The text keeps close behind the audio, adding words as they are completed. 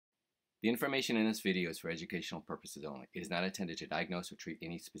The information in this video is for educational purposes only. It is not intended to diagnose or treat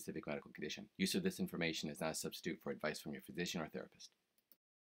any specific medical condition. Use of this information is not a substitute for advice from your physician or therapist.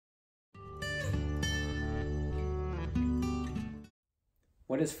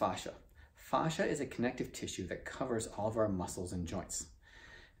 What is fascia? Fascia is a connective tissue that covers all of our muscles and joints.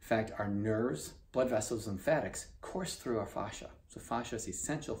 In fact, our nerves, blood vessels, and lymphatics course through our fascia. So fascia is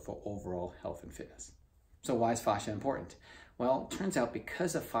essential for overall health and fitness. So why is fascia important? Well, it turns out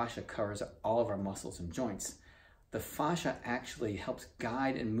because the fascia covers all of our muscles and joints, the fascia actually helps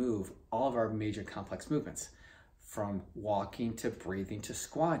guide and move all of our major complex movements. From walking to breathing to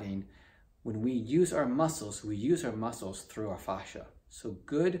squatting, when we use our muscles through our fascia. So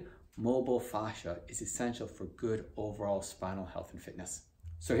good mobile fascia is essential for good overall spinal health and fitness.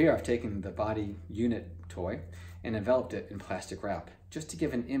 So here I've taken the body unit toy and enveloped it in plastic wrap just to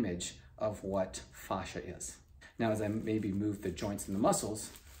give an image of what fascia is. Now, as I maybe move the joints and the muscles,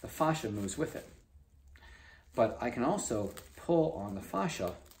 the fascia moves with it. But I can also pull on the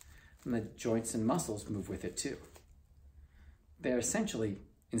fascia and the joints and muscles move with it too. They're essentially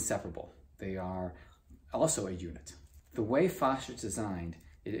inseparable. They are also a unit. The way fascia is designed,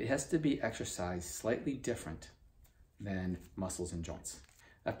 it has to be exercised slightly different than muscles and joints.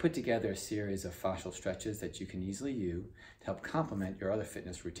 I've put together a series of fascial stretches that you can easily use to help complement your other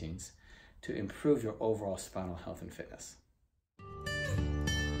fitness routines to improve your overall spinal health and fitness.